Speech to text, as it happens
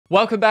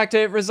Welcome back to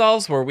It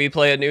Resolves, where we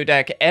play a new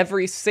deck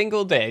every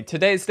single day.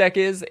 Today's deck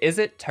is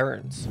Izzet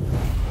Turns.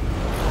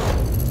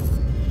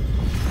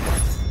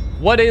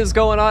 What is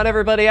going on,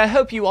 everybody? I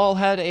hope you all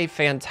had a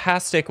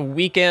fantastic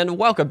weekend.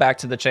 Welcome back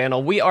to the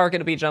channel. We are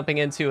going to be jumping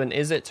into an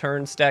Izzet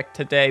Turns deck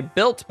today,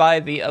 built by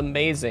the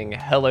amazing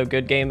Hello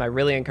Good Game. I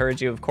really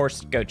encourage you, of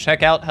course, to go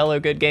check out Hello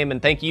Good Game, and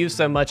thank you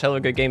so much, Hello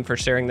Good Game, for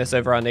sharing this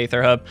over on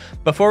Aether Hub.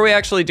 Before we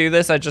actually do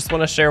this, I just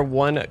want to share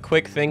one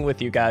quick thing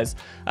with you guys.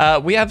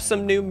 We have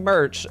some new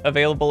merch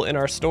available in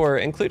our store,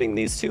 including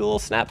these two little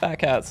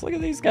snapback hats. Look at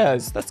these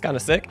guys. That's kind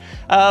of sick.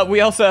 We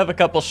also have a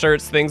couple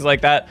shirts, things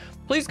like that.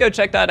 Please go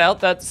check that out.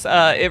 That's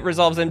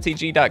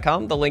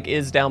itresolvesmtg.com. The link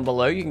is down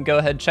below. You can go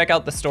ahead and check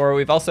out the store.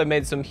 We've also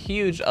made some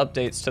huge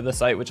updates to the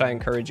site, which I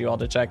encourage you all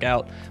to check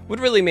out. Would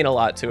really mean a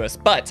lot to us.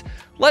 But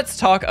let's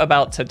talk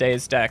about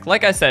today's deck.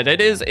 Like I said, it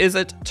is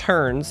Izzet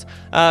Turns.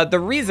 The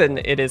reason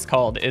it is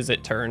called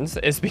Izzet Turns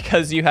is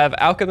because you have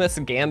Alchemist's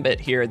Gambit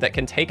here that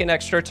can take an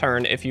extra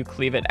turn if you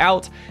cleave it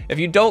out. If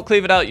you don't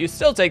cleave it out, you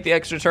still take the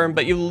extra turn,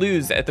 but you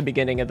lose at the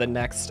beginning of the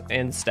next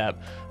end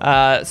step.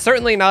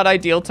 Certainly not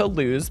ideal to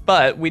lose,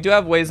 but we do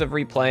have ways of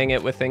replaying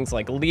it with things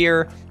like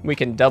Leer. We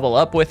can double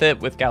up with it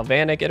with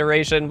Galvanic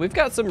Iteration. We've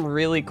got some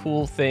really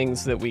cool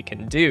things that we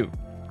can do.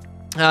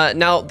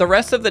 Now, the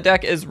rest of the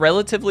deck is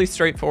relatively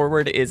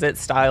straightforward Izzet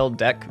style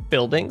deck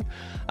building.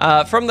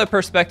 From the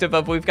perspective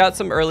of, we've got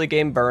some early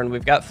game burn,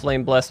 we've got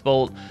Flame Blessed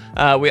Bolt,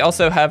 we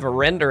also have a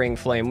Rendering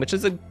Flame, which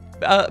is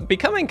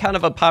becoming kind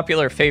of a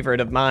popular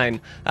favorite of mine.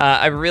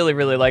 I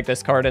really like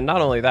this card, and not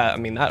only that, I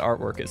mean, that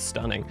artwork is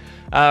stunning.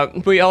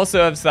 We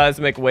also have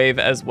Seismic Wave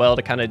as well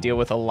to kind of deal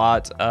with a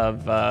lot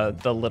of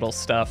the little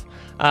stuff.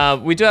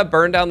 We do have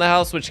Burn Down the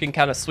House, which can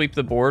kind of sweep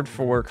the board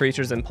for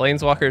creatures and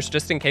planeswalkers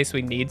just in case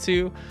we need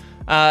to.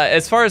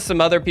 As far as some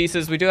other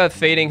pieces, we do have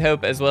Fading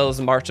Hope as well as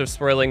March of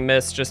Swirling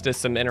Mist, just as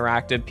some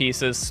interactive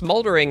pieces.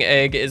 Smoldering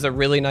Egg is a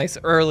really nice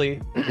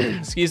early,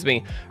 excuse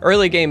me,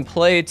 early game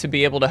play to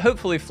be able to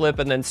hopefully flip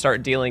and then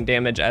start dealing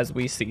damage as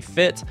we see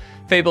fit.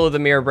 Fable of the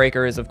Mirror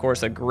Breaker is, of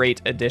course, a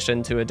great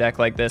addition to a deck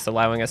like this,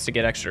 allowing us to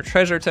get extra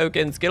treasure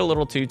tokens, get a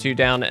little 2/2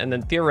 down, and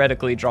then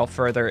theoretically draw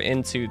further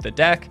into the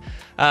deck.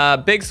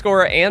 Big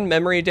Score and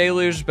Memory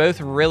Deluge,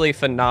 both really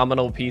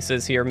phenomenal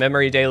pieces here.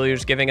 Memory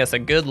Deluge giving us a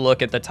good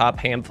look at the top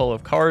handful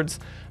of cards,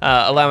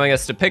 allowing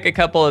us to pick a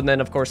couple, and then,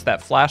 of course,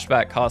 that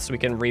flashback cost, we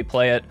can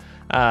replay it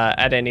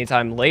at any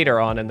time later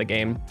on in the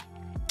game.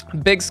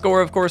 Big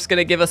Score, of course, going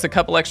to give us a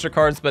couple extra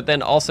cards, but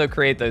then also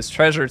create those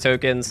treasure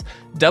tokens.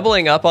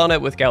 Doubling up on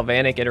it with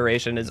Galvanic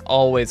Iteration is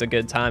always a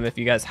good time. If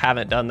you guys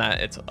haven't done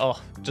that, it's,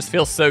 oh, just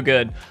feels so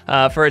good.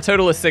 For a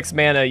total of 6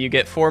 mana, you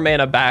get 4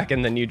 mana back,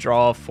 and then you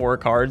draw 4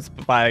 cards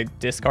by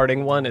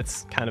discarding 1.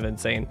 It's kind of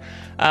insane.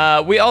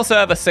 We also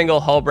have a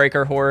single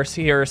Hullbreaker horse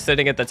here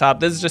sitting at the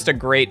top. This is just a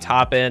great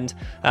top end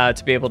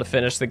to be able to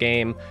finish the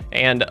game,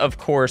 and of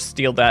course,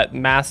 deal that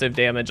massive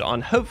damage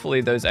on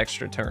hopefully those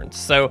extra turns.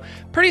 So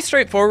pretty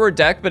straightforward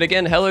deck, but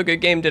again, Hello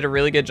Good Game did a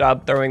really good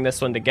job throwing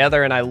this one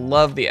together, and I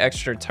love the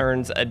extra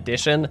turns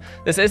addition.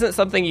 This isn't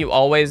something you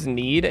always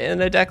need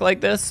in a deck like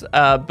this,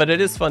 but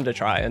it is fun to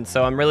try, and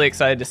so I'm really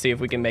excited to see if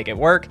we can make it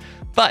work.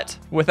 But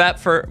without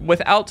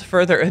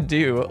further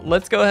ado,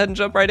 let's go ahead and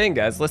jump right in,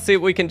 guys. Let's see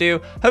what we can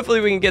do. Hopefully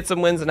we can get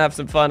some wins and have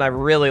some fun. I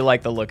really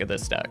like the look of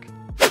this deck.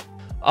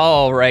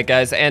 All right,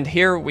 guys, and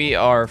here we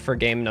are for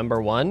game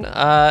number 1.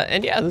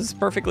 And yeah, this is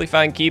perfectly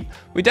fine keep.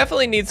 We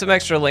definitely need some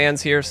extra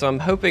lands here, so I'm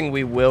hoping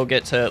we will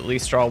get to at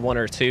least draw 1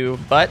 or 2,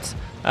 but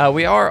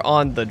we are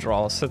on the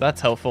draw, so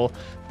that's helpful.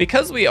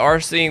 Because we are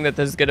seeing that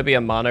this is going to be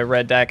a mono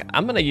red deck,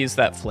 I'm going to use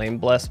that Flame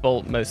Blessed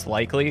Bolt most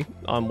likely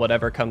on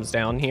whatever comes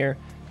down here.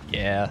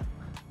 Yeah.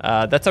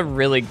 That's a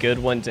really good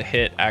one to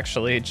hit,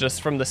 actually,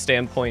 just from the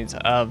standpoint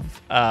of,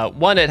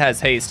 1, it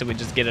has haste and we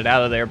just get it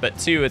out of there, but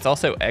 2, it's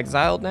also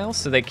exiled now,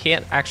 so they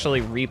can't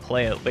actually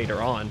replay it later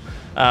on.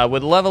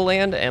 With Level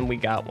Land, and we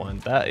got one.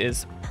 That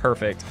is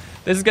perfect.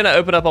 This is going to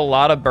open up a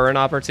lot of burn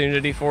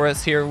opportunity for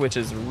us here, which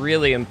is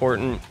really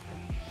important,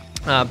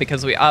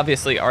 because we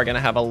obviously are going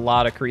to have a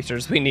lot of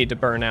creatures we need to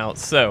burn out.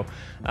 So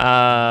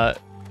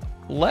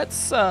let's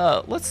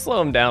slow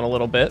them down a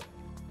little bit.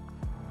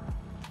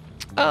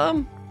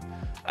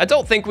 I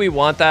don't think we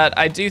want that.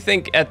 I do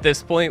think at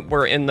this point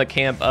we're in the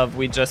camp of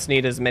we just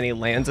need as many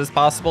lands as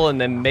possible, and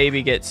then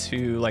maybe get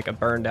to like a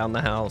Burn Down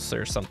the House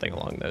or something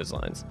along those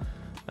lines.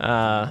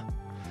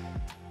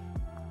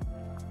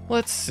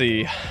 Let's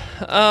see.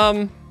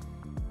 I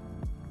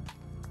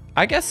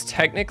guess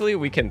technically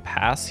we can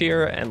pass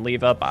here and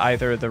leave up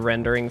either the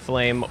Rendering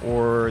Flame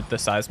or the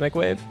Seismic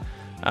Wave.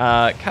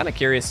 Kind of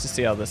curious to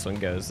see how this one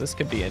goes. This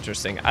could be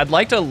interesting. I'd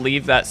like to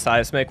leave that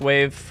Seismic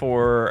Wave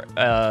for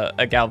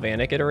a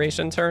Galvanic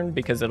Iteration turn,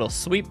 because it'll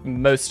sweep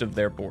most of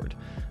their board,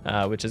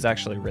 which is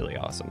actually really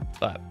awesome,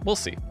 but we'll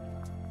see.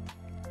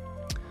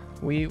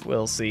 We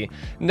will see.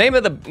 Name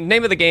of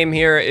the game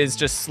here is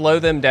just slow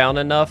them down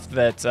enough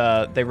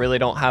that they really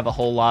don't have a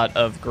whole lot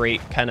of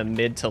great kind of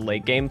mid to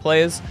late game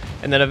plays,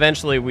 and then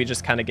eventually we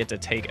just kind of get to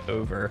take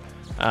over.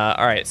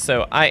 All right,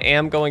 so I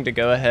am going to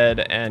go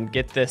ahead and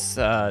get this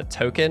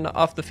token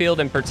off the field.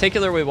 In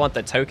particular, we want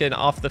the token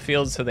off the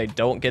field so they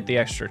don't get the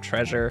extra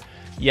treasure.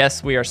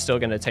 Yes, we are still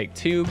going to take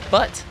 2,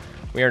 but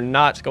we are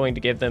not going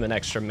to give them an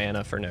extra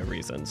mana for no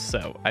reason.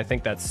 So I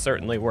think that's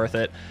certainly worth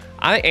it.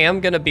 I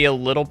am going to be a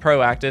little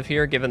proactive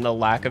here, given the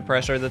lack of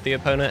pressure that the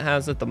opponent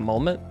has at the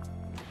moment,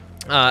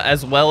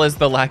 as well as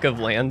the lack of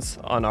lands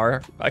on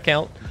our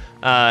account.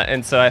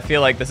 And so I feel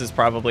like this is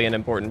probably an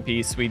important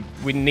piece. We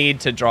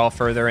need to draw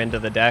further into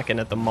the deck, and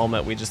at the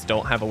moment we just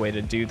don't have a way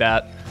to do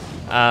that.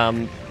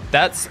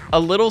 That's a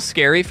little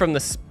scary from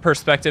the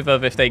perspective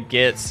of if they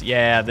get,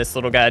 this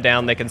little guy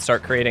down, they can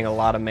start creating a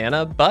lot of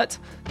mana, but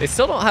they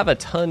still don't have a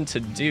ton to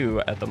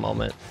do at the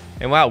moment.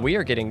 And wow, we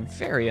are getting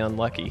very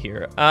unlucky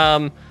here.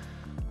 I'm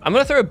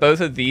gonna throw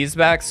both of these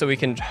back so we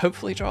can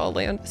hopefully draw a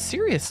land.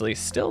 Seriously,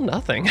 still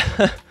nothing.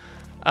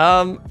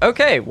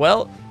 Okay,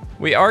 well,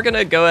 we are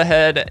gonna go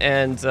ahead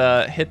and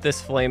hit this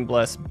Flame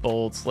Blessed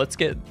Bolt. Let's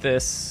get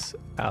this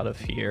out of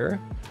here.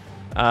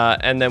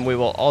 And then we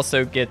will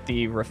also get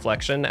the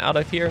Reflection out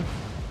of here.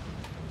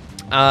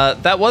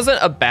 That wasn't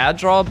a bad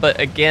draw, but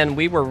again,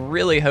 we were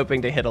really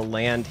hoping to hit a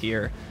land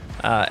here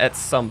at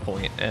some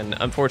point, and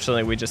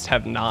unfortunately we just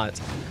have not.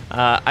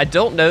 I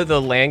don't know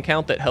the land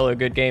count that Hello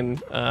Good Game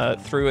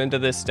threw into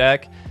this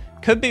deck.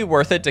 Could be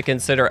worth it to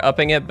consider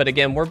upping it, but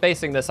again, we're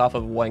basing this off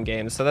of 1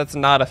 game, so that's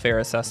not a fair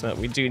assessment.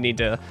 We do need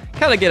to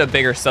kind of get a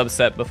bigger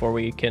subset before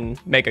we can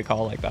make a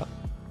call like that.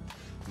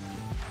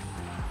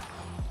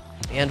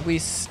 And we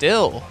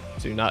still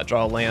do not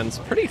draw lands.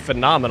 Pretty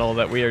phenomenal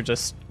that we are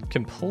just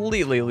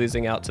completely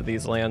losing out to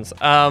these lands.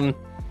 Yeah,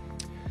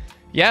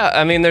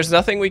 I mean, there's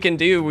nothing we can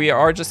do. We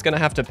are just gonna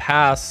have to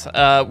pass.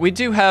 We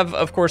do have,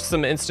 of course,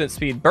 some instant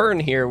speed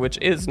burn here, which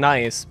is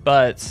nice,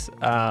 but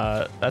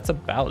that's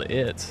about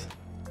it.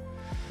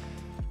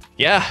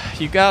 Yeah,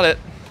 you got it.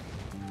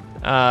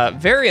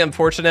 Very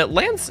unfortunate.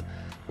 Lands,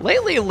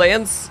 lately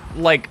lands,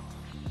 like,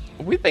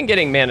 we've been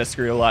getting mana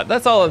screw a lot.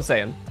 That's all I'm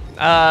saying.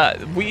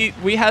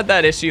 We had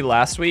that issue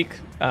last week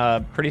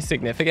pretty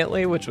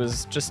significantly, which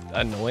was just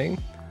annoying.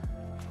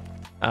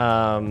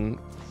 I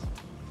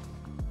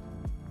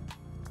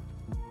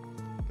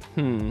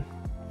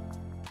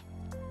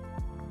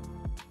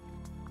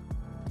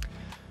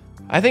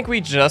think we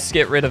just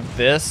get rid of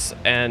this,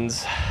 and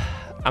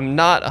I'm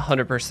not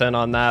 100%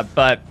 on that,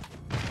 but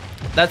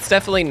that's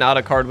definitely not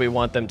a card we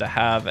want them to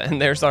have,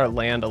 and there's our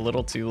land a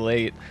little too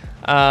late.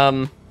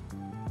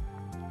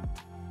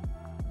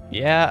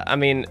 Yeah, I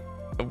mean,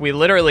 we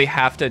literally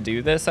have to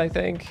do this, I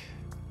think.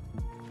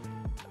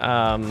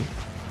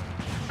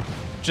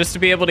 Just to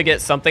be able to get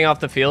something off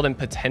the field and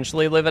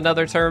potentially live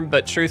another turn,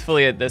 but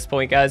truthfully at this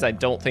point, guys, I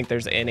don't think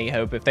there's any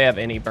hope if they have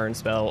any burn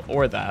spell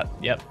or that.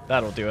 Yep,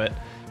 that'll do it.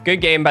 Good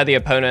game by the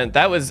opponent.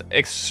 That was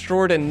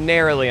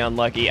extraordinarily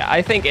unlucky.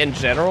 I think in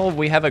general,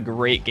 we have a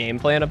great game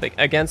plan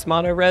against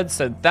mono red,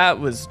 so that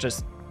was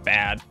just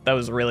bad. That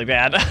was really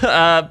bad,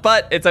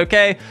 but it's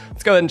okay.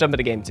 Let's go ahead and jump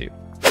into game 2.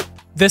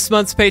 This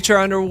month's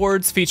Patreon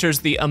rewards features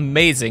the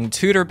amazing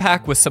tutor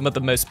pack with some of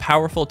the most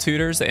powerful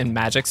tutors in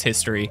Magic's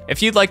history.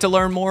 If you'd like to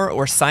learn more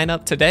or sign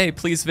up today,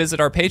 please visit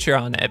our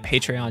Patreon at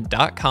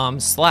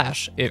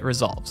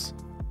patreon.com/itresolves.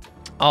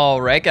 All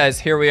right, guys,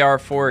 here we are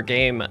for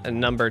game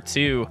number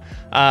 2.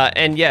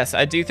 And yes,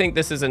 I do think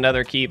this is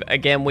another keep.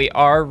 Again, we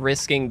are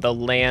risking the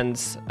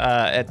lands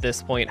at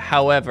this point.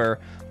 However,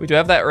 we do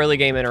have that early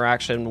game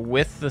interaction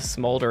with the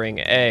Smoldering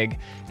Egg.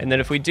 And then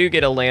if we do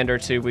get a land or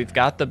two, we've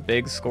got the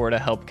big score to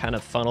help kind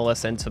of funnel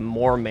us into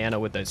more mana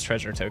with those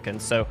treasure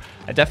tokens. So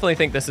I definitely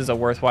think this is a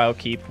worthwhile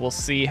keep. We'll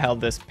see how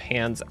this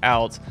pans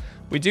out.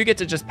 We do get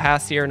to just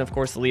pass here and, of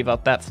course, leave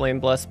up that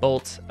Flame Blessed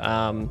Bolt.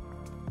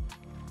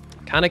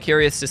 Kind of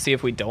curious to see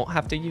if we don't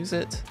have to use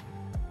it.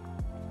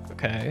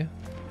 Okay.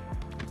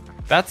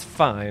 That's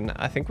fine.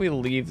 I think we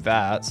leave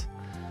that.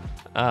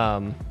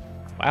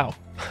 Wow.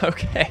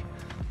 Okay.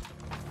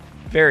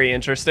 Very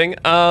interesting.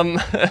 Part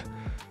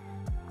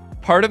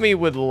of me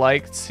would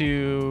like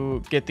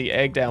to get the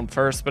egg down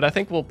first, but I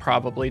think we'll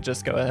probably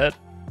just go ahead.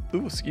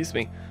 Ooh, excuse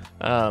me.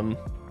 And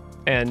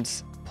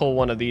pull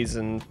one of these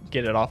and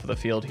get it off of the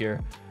field here.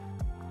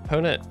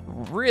 Opponent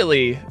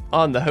really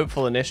on the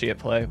hopeful initiate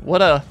play.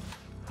 What a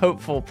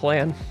hopeful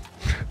plan.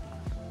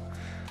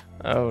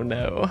 Oh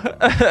no.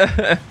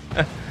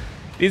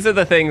 These are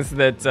the things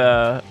that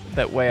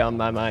that weigh on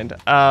my mind.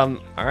 All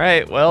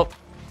right, well,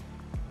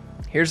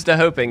 here's to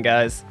hoping,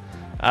 guys.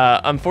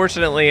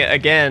 Unfortunately,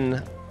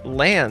 again,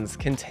 lands,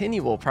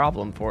 continual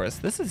problem for us.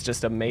 This is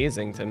just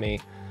amazing to me.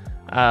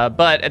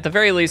 But at the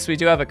very least, we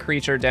do have a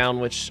creature down,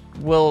 which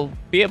will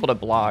be able to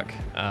block,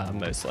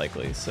 most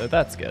likely. So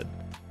that's good.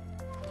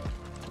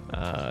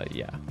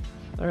 Yeah.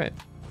 All right.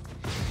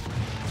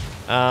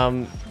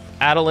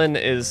 Adeline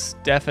is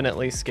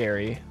definitely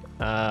scary.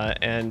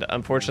 And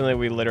unfortunately,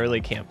 we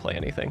literally can't play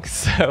anything.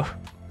 So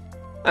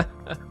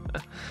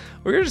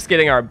we're just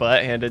getting our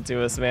butt handed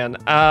to us, man.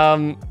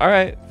 All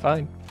right,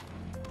 fine.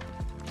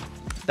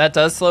 That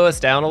does slow us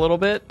down a little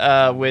bit,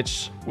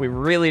 which we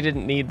really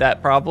didn't need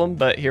that problem,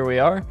 but here we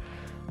are.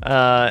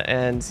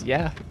 And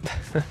yeah,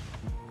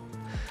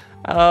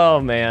 Oh,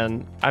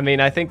 man. I mean,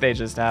 I think they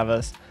just have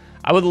us.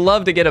 I would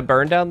love to get a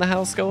burn down the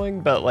house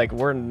going, but like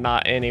we're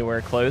not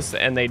anywhere close,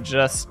 and they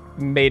just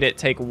made it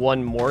take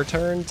one more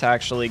turn to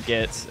actually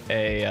get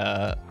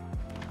a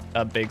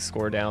big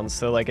score down.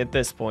 So like at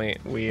this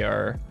point, we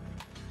are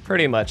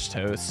pretty much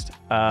toast.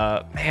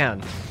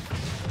 Man,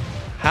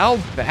 how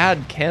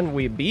bad can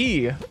we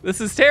be? This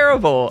is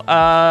terrible.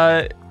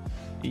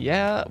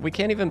 Yeah, we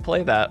can't even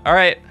play that. All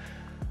right,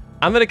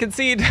 I'm gonna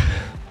concede.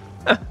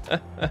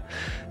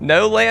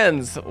 No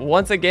lands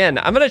once again.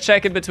 I'm gonna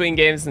check in between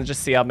games and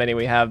just see how many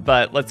we have,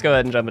 but let's go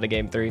ahead and jump into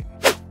game 3.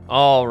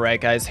 All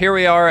right, guys, here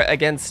we are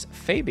against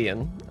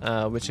Fabian,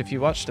 which if you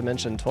watch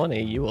Dimension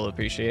 20, you will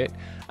appreciate.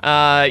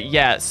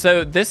 Yeah,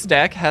 so this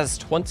deck has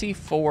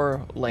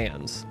 24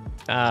 lands,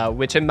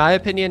 which in my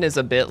opinion is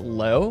a bit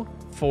low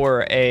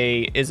for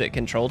a Izzet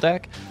control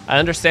deck. I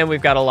understand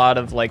we've got a lot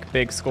of like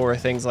big score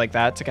things like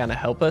that to kind of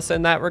help us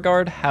in that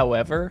regard.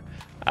 However,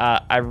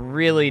 I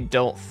really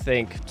don't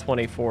think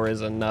 24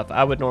 is enough.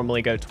 I would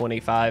normally go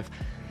 25.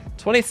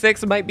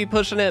 26 might be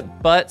pushing it,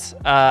 but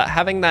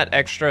having that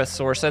extra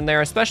source in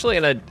there, especially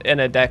in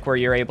a deck where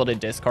you're able to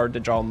discard to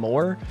draw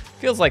more,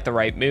 feels like the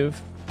right move.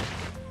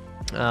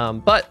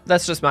 But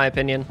that's just my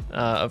opinion,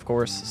 of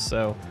course,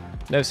 so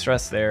no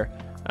stress there.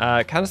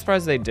 Kind of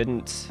surprised they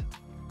didn't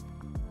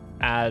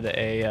add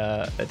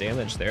a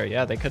damage there.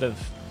 Yeah, they could have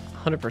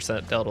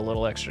 100% dealt a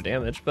little extra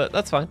damage, but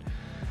that's fine.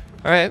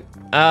 All right.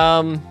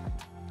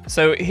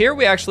 So here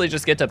we actually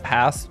just get to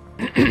pass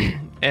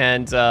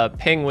and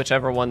ping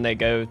whichever one they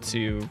go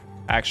to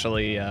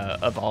actually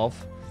evolve.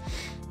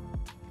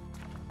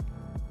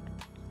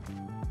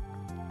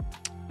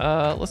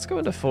 Let's go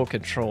into full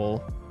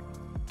control.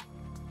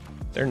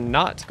 They're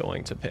not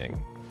going to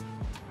ping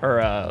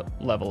or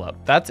level up.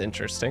 That's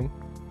interesting.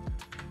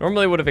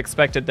 Normally would have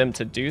expected them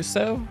to do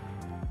so.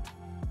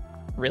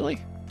 Really?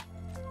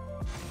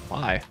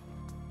 Why?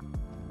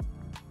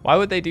 Why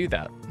would they do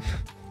that?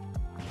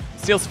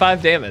 Steals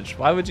 5 damage.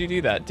 Why would you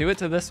do that? Do it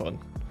to this one.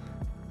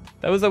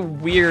 That was a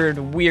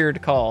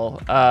weird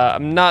call.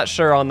 I'm not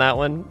sure on that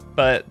one,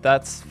 but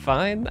that's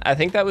fine. I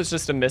think that was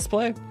just a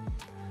misplay.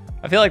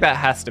 I feel like that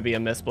has to be a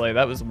misplay.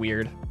 That was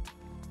weird.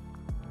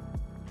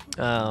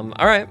 All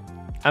right.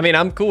 I mean,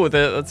 I'm cool with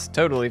it. That's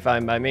totally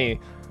fine by me.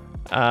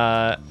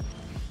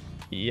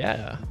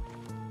 Yeah.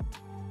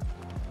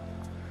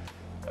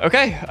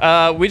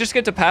 Okay, we just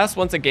get to pass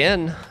once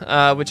again,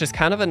 which is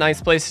kind of a nice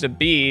place to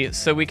be.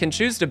 So we can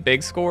choose to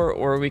big score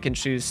or we can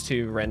choose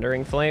to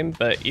rendering flame,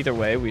 but either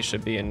way, we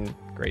should be in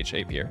great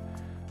shape here.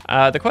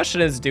 The question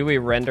is, do we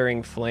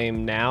rendering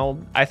flame now?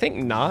 I think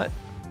not.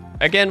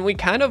 Again, we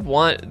kind of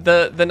want,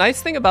 the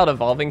nice thing about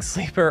evolving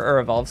sleeper or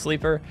evolve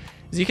sleeper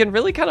is you can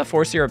really kind of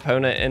force your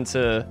opponent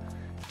into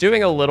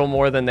doing a little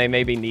more than they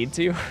maybe need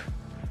to,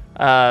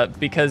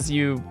 because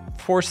you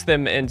force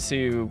them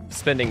into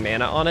spending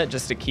mana on it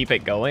just to keep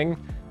it going,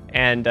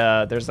 and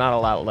there's not a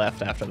lot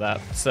left after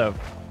that, so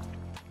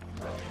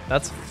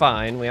that's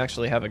fine. We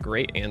actually have a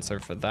great answer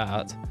for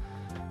that.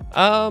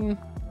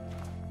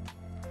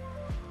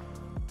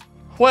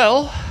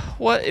 Well,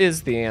 what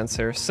is the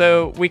answer?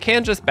 So we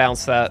can just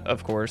bounce that,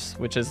 of course,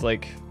 which is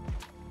like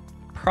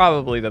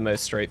probably the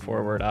most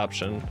straightforward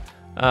option.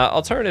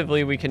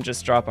 Alternatively, we can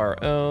just drop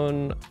our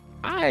own.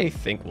 I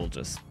think we'll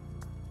just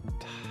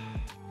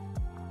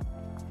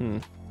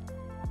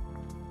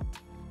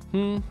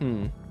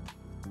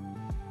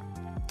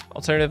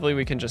Alternatively,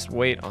 we can just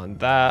wait on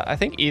that. I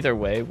think either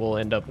way, we'll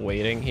end up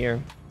waiting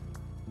here.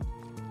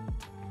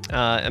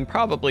 And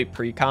probably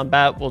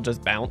pre-combat, we'll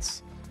just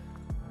bounce.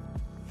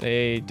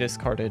 They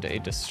discarded a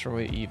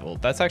Destroy Evil.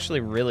 That's actually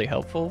really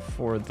helpful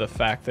for the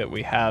fact that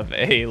we have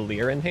a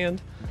Leer in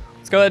hand.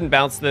 Let's go ahead and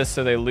bounce this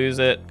so they lose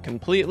it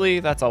completely.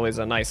 That's always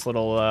a nice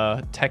little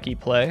techie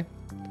play.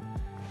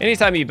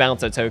 Anytime you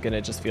bounce a token,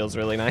 it just feels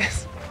really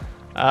nice.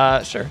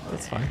 Sure,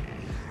 that's fine.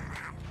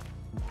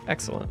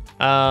 Excellent.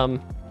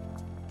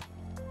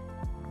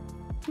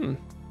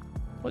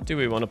 What do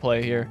we want to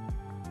play here?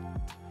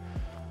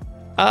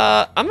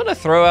 I'm gonna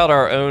throw out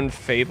our own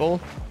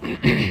Fable,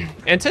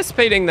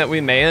 anticipating that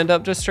we may end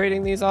up just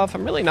trading these off.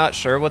 I'm really not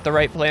sure what the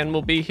right plan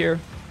will be here.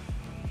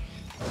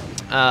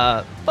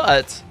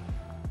 But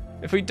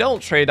if we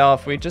don't trade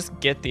off, we just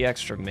get the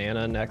extra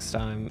mana next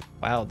time.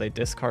 Wow, they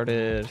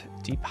discarded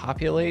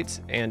Depopulate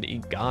and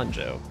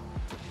Iganjo.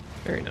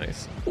 Very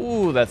nice.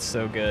 Ooh, that's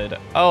so good.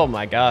 Oh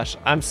my gosh.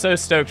 I'm so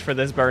stoked for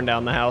this burn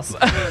down the house.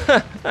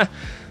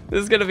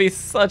 This is going to be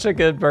such a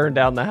good burn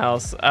down the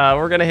house.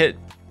 We're going to hit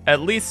at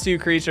least 2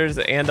 creatures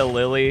and a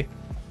Lily.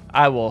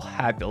 I will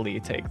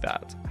happily take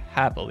that.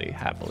 Happily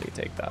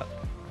take that.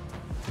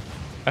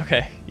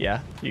 Okay, yeah,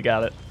 you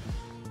got it.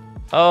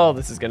 Oh,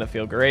 this is going to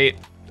feel great.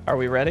 Are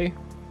we ready?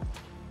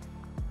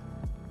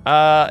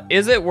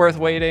 Is it worth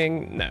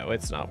waiting? No,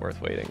 it's not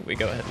worth waiting. We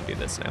go ahead and do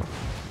this now.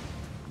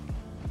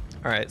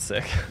 All right,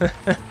 sick.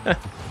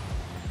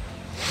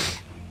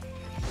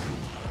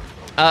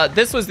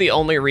 This was the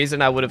only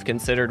reason I would have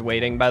considered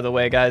waiting, by the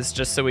way, guys,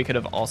 just so we could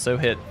have also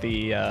hit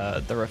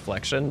the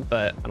reflection,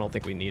 but I don't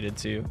think we needed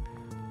to.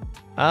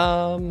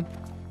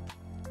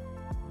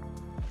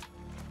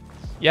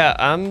 Yeah,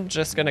 I'm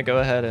just gonna go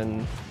ahead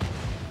and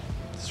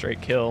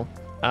straight kill.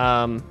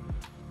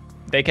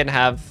 They can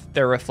have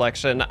their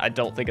reflection. I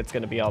don't think it's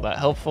gonna be all that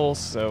helpful,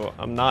 so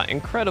I'm not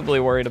incredibly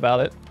worried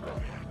about it.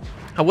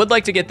 I would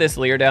like to get this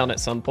Leer down at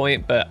some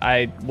point, but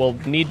I will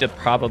need to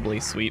probably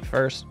sweep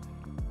first.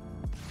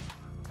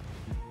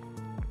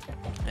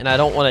 And I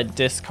don't want to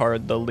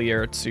discard the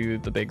Leer to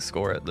the big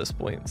score at this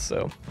point,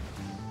 so.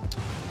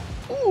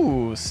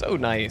 Ooh, so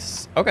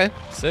nice. Okay,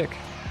 sick.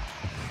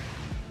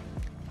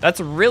 That's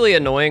really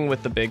annoying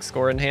with the big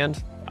score in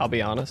hand, I'll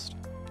be honest.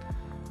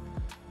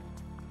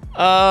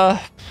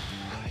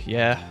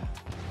 Yeah.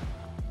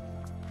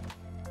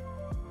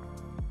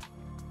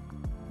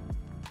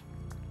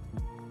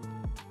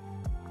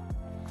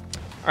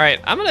 All right,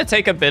 I'm gonna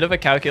take a bit of a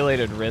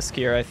calculated risk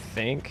here, I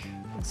think.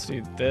 Let's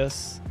do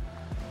this.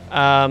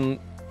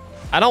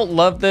 I don't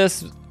love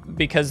this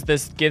because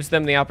this gives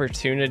them the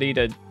opportunity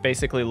to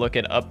basically look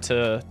at up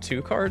to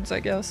 2 cards,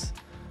 I guess.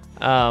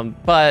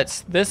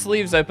 But this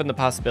leaves open the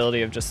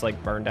possibility of just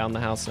like burn down the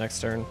house next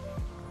turn.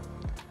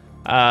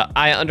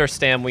 I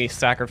understand we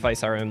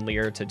sacrifice our own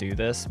Leer to do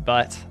this,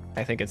 but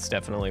I think it's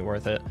definitely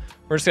worth it.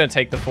 We're just gonna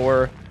take the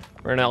 4.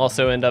 We're gonna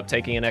also end up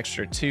taking an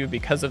extra 2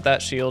 because of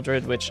that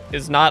Shieldred, which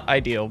is not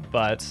ideal,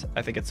 but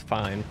I think it's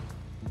fine.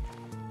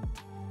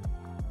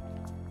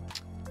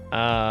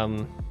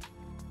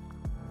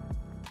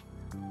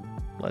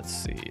 Let's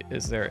see,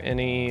 is there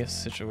any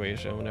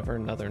situation whenever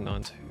another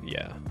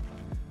yeah.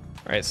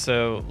 All right,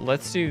 so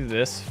let's do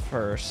this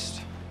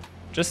first.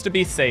 Just to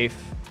be safe,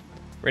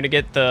 we're gonna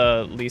get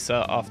the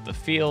Lisa off the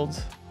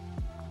field.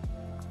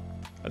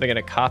 Are they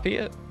gonna copy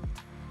it?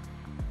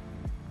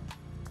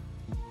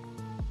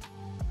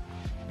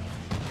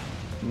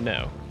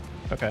 No,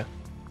 okay.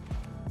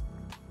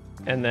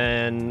 And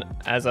then,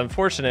 as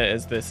unfortunate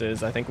as this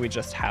is, I think we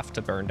just have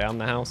to burn down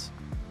the house.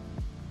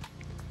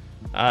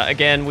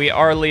 Again, we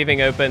are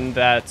leaving open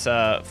that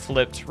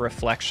flipped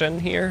reflection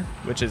here,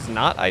 which is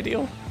not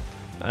ideal.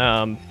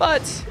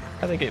 But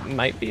I think it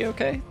might be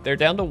okay. They're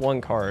down to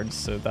 1 card,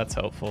 so that's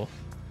helpful.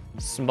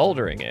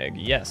 Smoldering Egg,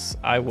 yes,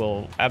 I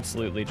will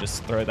absolutely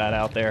just throw that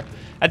out there.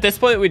 At this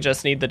point, we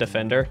just need the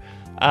defender.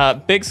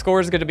 Big score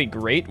is gonna be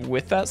great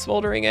with that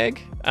Smoldering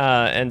Egg.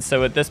 And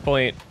so at this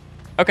point,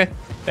 okay,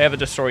 they have a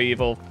Destroy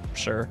Evil,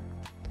 sure.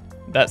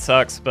 That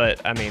sucks,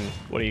 but I mean,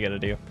 what are you gonna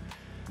do?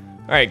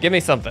 All right, give me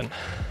something.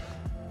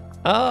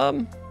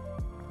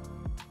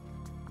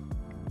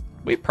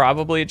 We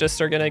probably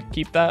just are gonna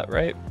keep that,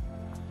 right?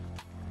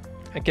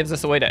 It gives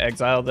us a way to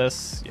exile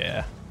this.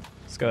 Yeah,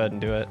 let's go ahead and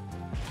do it.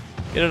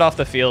 Get it off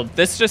the field.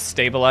 This just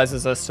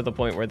stabilizes us to the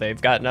point where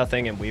they've got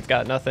nothing and we've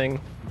got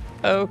nothing.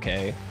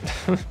 Okay,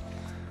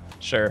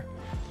 sure.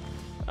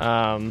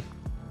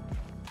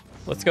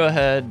 Let's go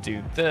ahead,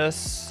 do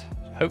this.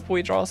 Hope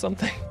we draw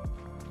something.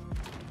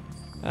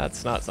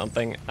 That's not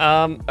something.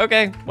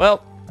 Okay,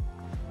 well,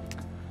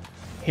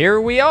 here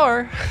we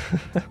are.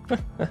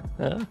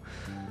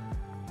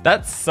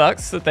 That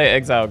sucks that they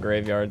exile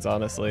graveyards,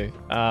 honestly.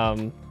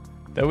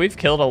 Though we've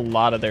killed a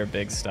lot of their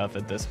big stuff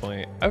at this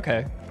point.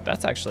 Okay,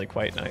 that's actually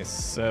quite nice.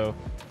 So,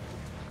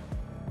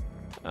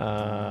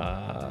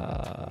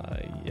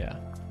 yeah.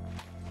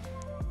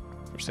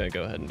 We're just gonna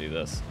go ahead and do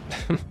this.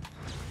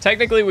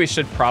 Technically, we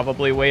should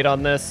probably wait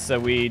on this so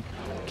we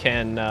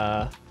can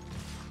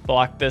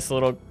block this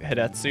little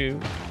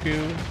Hidetsu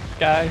goo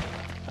guy.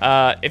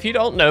 If you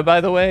don't know,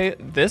 by the way,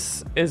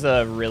 this is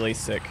a really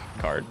sick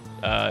card.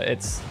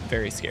 It's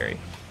very scary.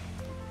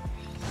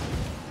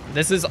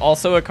 This is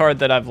also a card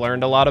that I've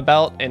learned a lot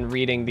about in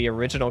reading the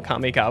original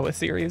Kamigawa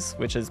series,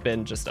 which has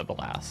been just a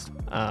blast.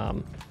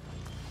 All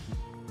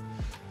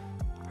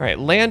right,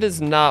 land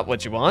is not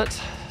what you want.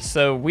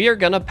 So we are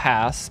gonna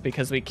pass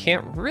because we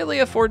can't really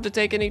afford to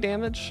take any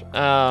damage.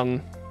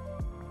 And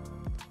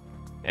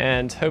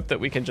hope that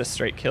we can just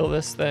straight kill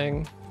this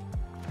thing.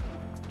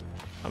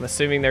 I'm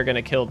assuming they're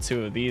gonna kill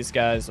 2 of these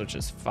guys, which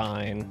is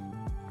fine.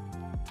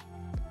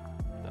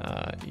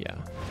 Yeah.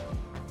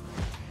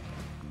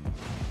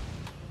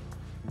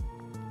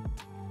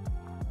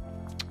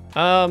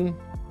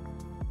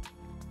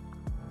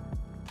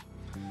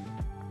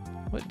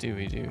 What do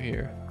we do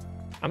here?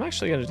 I'm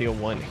actually gonna deal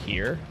 1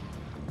 here.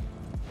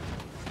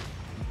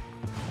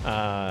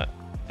 And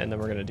then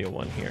we're gonna deal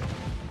 1 here.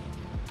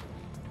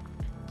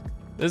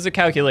 This is a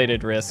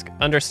calculated risk,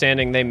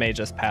 understanding they may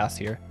just pass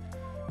here.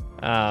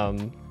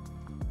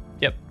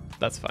 Yep,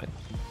 that's fine.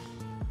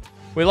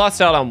 We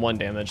lost out on 1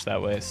 damage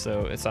that way,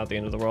 so it's not the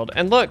end of the world.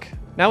 And look,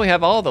 now we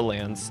have all the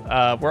lands.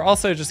 We're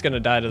also just gonna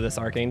die to this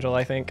Archangel,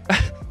 I think.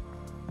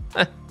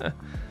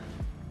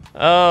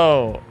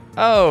 Oh,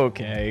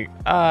 okay.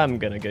 I'm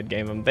gonna good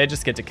game them. They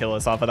just get to kill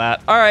us off of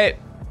that. All right,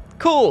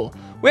 cool.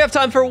 We have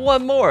time for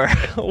 1 more.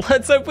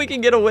 Let's hope we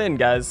can get a win,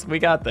 guys. We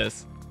got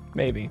this,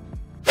 maybe.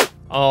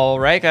 All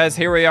right, guys,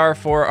 here we are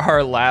for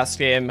our last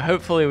game.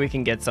 Hopefully we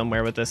can get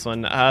somewhere with this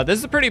one. This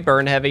is a pretty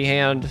burn heavy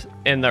hand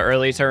in the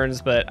early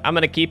turns, but I'm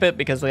gonna keep it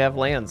because we have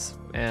lands,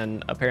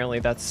 and apparently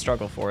that's a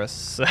struggle for us.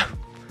 So,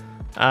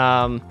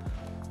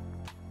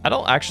 I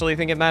don't actually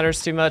think it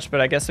matters too much, but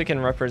I guess we can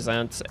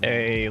represent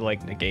a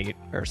like negate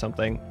or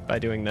something by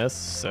doing this,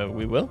 so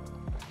we will.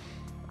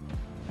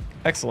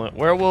 Excellent.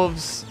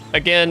 Werewolves,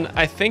 again,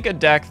 I think a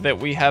deck that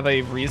we have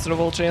a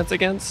reasonable chance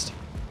against.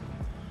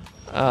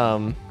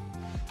 Yep.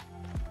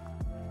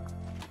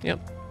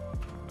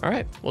 All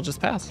right, we'll just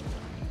pass.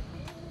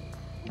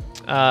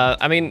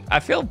 I mean, I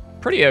feel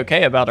pretty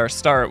okay about our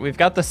start. We've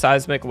got the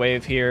seismic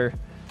wave here,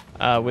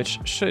 which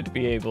should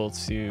be able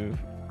to...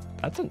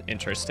 That's an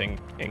interesting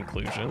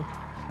inclusion.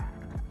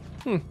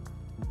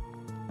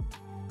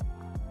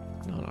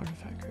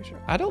 Non-artifact creature.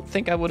 I don't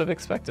think I would have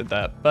expected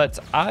that, but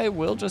I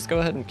will just go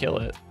ahead and kill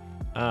it.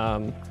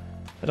 I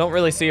don't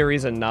really see a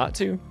reason not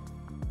to.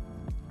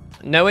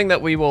 Knowing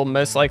that we will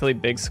most likely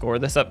big score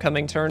this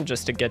upcoming turn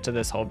just to get to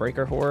this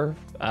Hullbreaker Horror,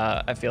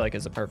 I feel like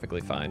is a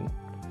perfectly fine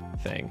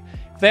thing.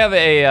 If they have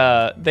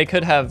a, they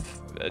could have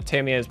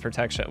Tamiya's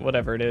Protection,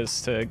 whatever it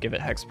is, to give it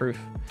hexproof.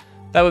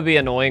 That would be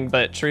annoying,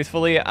 but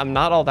truthfully, I'm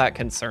not all that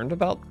concerned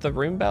about the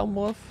Runebound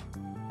Wolf.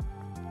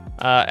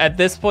 At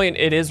this point,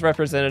 it is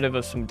representative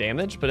of some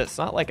damage, but it's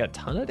not like a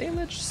ton of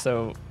damage,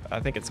 so I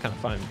think it's kind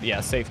of fun.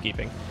 Yeah,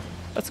 safekeeping.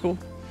 That's cool.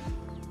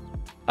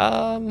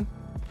 I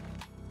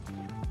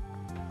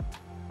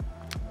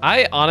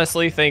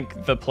honestly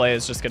think the play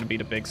is just going to be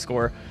to big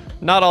score.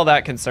 Not all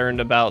that concerned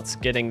about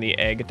getting the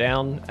egg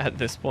down at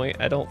this point,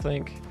 I don't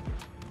think.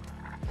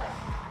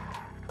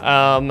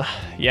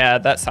 Yeah,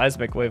 that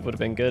seismic wave would have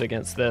been good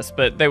against this,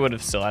 but they would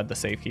have still had the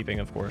safekeeping,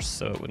 of course,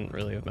 so it wouldn't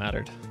really have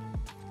mattered.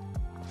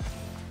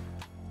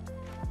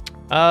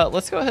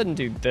 Let's go ahead and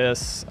do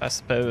this, I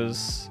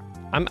suppose.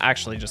 I'm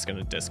actually just going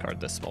to discard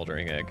this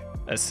Smoldering Egg.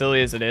 As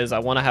silly as it is, I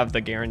want to have the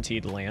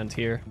guaranteed land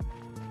here.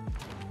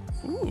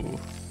 Ooh,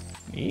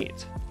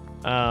 neat.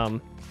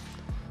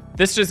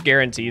 This just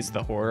guarantees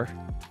the horror.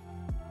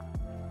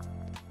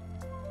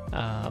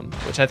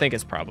 Which I think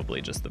is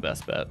probably just the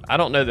best bet. I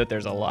don't know that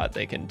there's a lot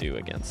they can do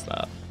against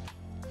that.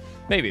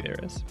 Maybe there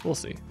is. We'll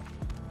see.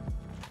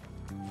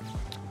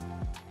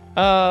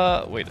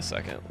 Wait a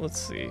second. Let's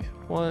see.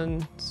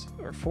 1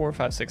 or 4,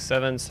 5, 6,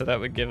 7. So that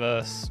would give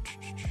us...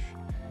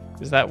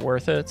 Is that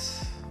worth it?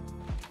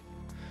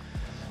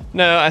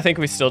 No, I think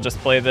we still just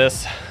play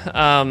this.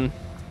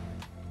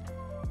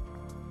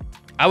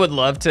 I would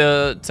love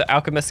to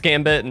Alchemist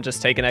Gambit and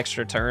just take an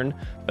extra turn,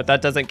 but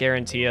that doesn't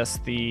guarantee us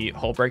the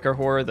Hullbreaker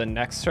Horror the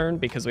next turn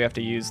because we have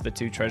to use the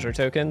 2 treasure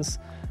tokens.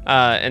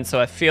 And so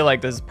I feel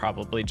like this is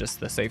probably just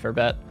the safer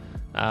bet.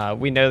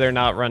 We know they're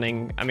not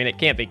running, I mean, it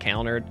can't be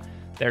countered.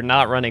 They're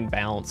not running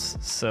bounce,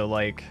 so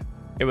like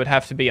it would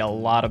have to be a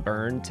lot of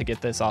burn to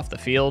get this off the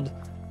field.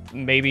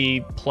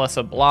 Maybe plus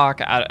a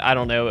block, I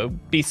don't know, it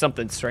would be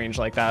something strange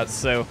like that.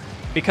 So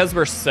because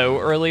we're so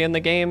early in the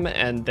game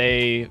and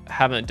they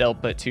haven't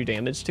dealt but 2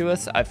 damage to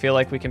us, I feel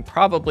like we can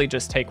probably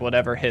just take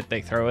whatever hit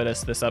they throw at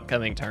us this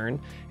upcoming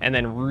turn and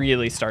then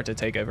really start to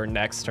take over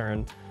next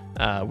turn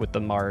with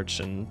the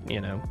march and,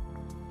 you know,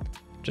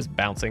 just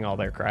bouncing all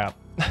their crap.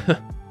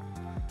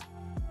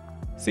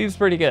 Seems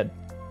pretty good.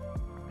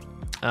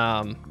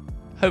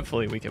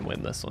 Hopefully we can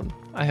win this one.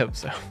 I hope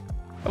so.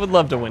 I would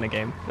love to win a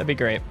game. That'd be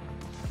great.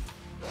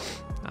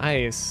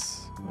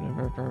 Nice.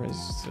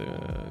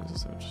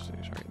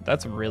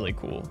 That's really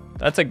cool.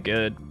 That's a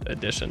good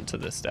addition to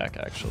this deck,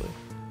 actually.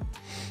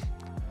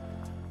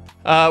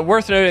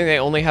 Worth noting, they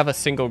only have a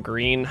single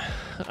green.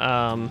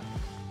 Yeah,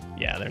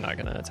 they're not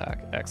going to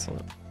attack.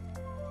 Excellent.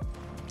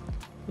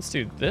 Let's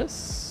do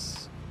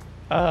this.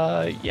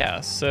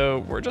 Yeah, so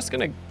we're just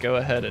going to go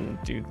ahead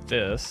and do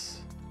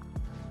this.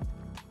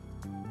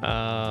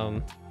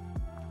 I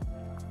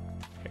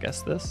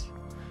guess this.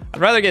 I'd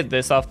rather get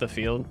this off the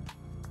field.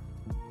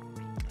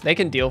 They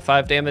can deal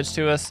 5 damage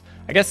to us.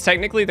 I guess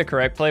technically the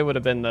correct play would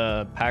have been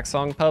the Pack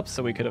Song Pup,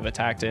 so we could have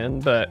attacked in,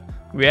 but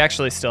we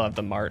actually still have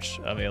the March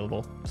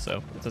available,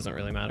 so it doesn't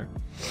really matter.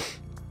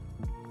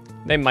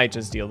 They might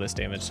just deal this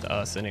damage to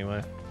us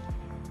anyway.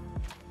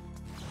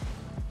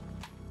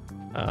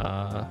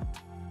 All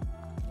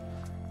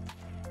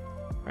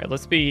right,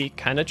 let's be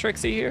kind of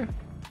tricksy here.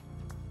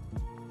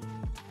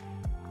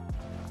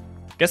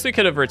 Guess we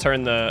could have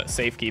returned the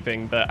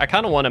safekeeping, but I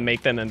kind of want to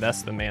make them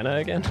invest the mana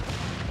again.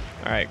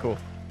 All right, cool.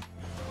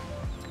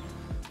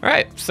 All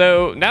right,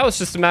 so now it's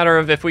just a matter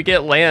of if we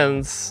get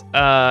lands,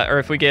 or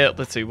if we get,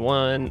 let's see,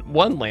 one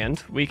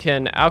land, we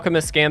can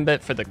Alchemist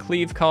Gambit for the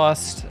cleave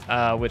cost,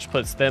 which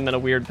puts them in a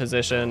weird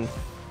position,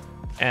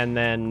 and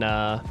then,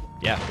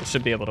 yeah, we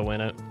should be able to win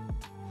it.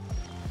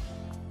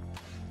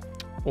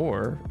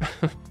 Or,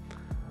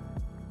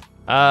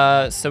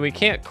 so we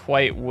can't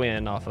quite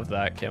win off of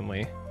that, can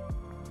we?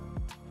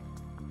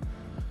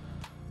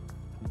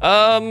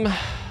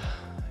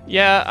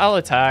 Yeah, I'll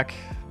attack.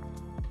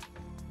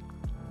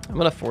 I'm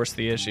gonna force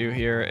the issue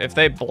here. If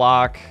they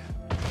block,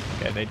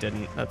 okay, they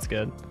didn't, that's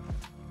good.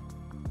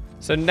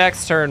 So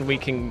next turn we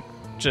can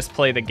just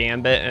play the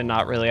Gambit and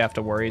not really have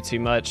to worry too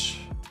much.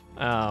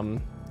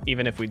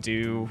 Even if we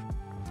do,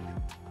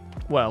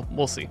 well,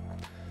 we'll see.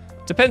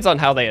 Depends on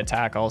how they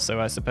attack also,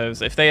 I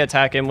suppose. If they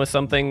attack in with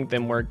something,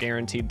 then we're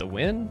guaranteed the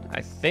win, I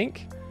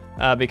think.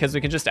 Because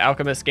we can just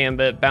Alchemist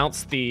Gambit,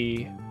 bounce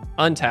the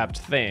untapped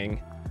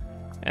thing,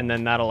 And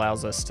then that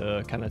allows us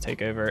to kind of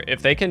take over.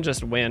 If they can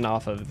just win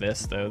off of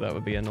this, though, that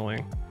would be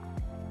annoying.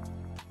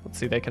 Let's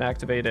see, they can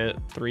activate it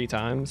 3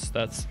 times.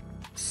 That's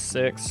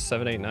 6,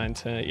 7, 8, 9,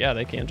 10. Yeah,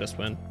 they can just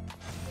win.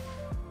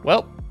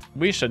 Well,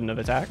 we shouldn't have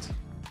attacked.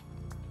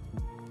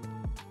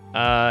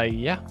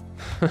 Yeah.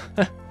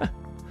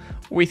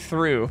 We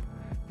threw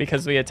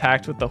because we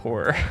attacked with the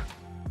horror.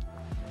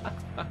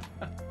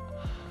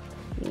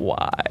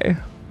 Why?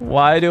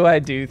 Why do I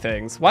do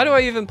things? Why do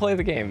I even play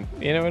the game?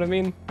 You know what I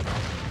mean?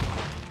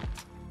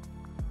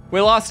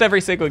 We lost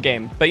every single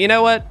game, but you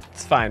know what?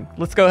 It's fine.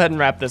 Let's go ahead and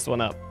wrap this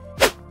one up.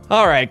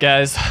 All right,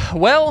 guys.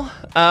 Well,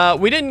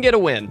 we didn't get a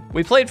win.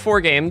 We played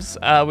 4 games.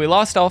 We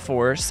lost all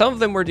 4. Some of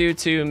them were due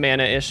to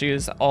mana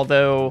issues,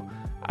 although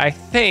I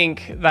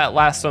think that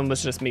last one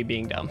was just me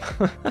being dumb.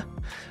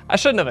 I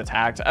shouldn't have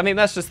attacked. I mean,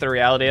 that's just the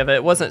reality of it.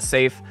 It wasn't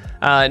safe.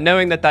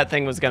 Knowing that that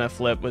thing was going to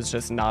flip was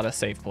just not a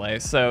safe play.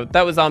 So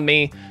that was on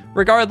me.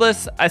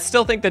 Regardless, I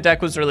still think the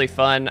deck was really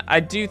fun. I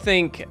do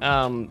think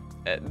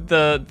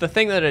the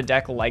thing that a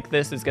deck like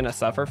this is going to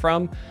suffer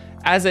from,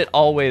 as it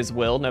always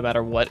will, no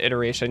matter what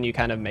iteration you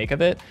kind of make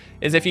of it,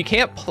 is if you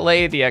can't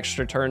play the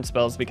extra turn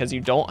spells because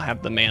you don't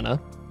have the mana,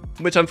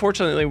 which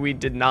unfortunately we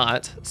did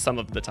not some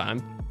of the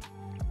time.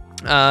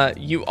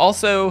 You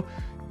also,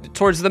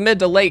 towards the mid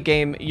to late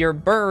game, your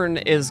burn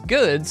is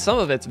good. Some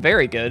of it's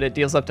very good. It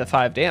deals up to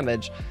 5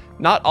 damage.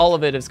 Not all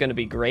of it is going to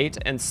be great,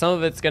 and some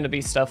of it's going to be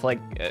stuff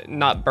like,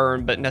 not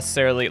burn, but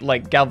necessarily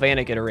like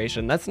Galvanic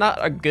Iteration. That's not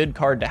a good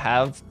card to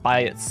have by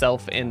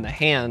itself in the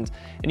hand,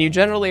 and you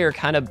generally are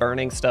kind of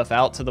burning stuff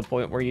out to the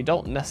point where you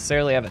don't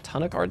necessarily have a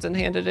ton of cards in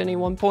hand at any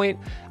one point.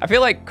 I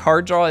feel like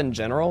card draw in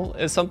general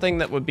is something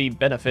that would be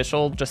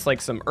beneficial, just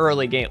like some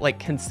early game, like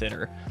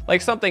consider,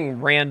 like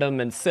something random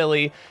and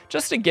silly,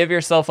 just to give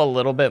yourself a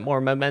little bit more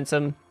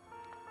momentum.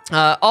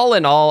 All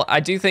in all,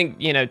 I do think,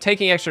 you know,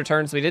 taking extra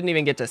turns, we didn't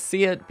even get to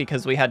see it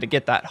because we had to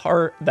get that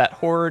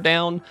horror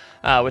down,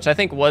 which I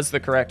think was the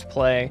correct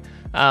play.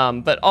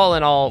 But all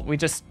in all, we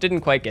just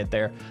didn't quite get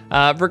there.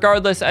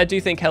 Regardless, I do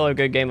think Hello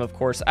Good Game, of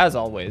course, as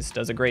always,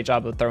 does a great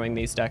job of throwing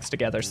these decks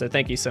together. So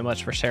thank you so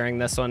much for sharing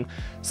this one.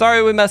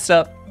 Sorry we messed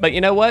up, but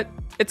you know what?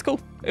 It's cool.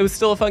 It was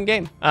still a fun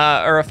game,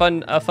 or a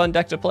fun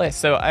deck to play.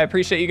 So I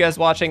appreciate you guys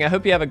watching. I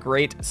hope you have a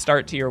great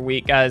start to your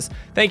week, guys.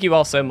 Thank you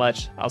all so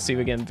much. I'll see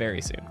you again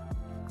very soon.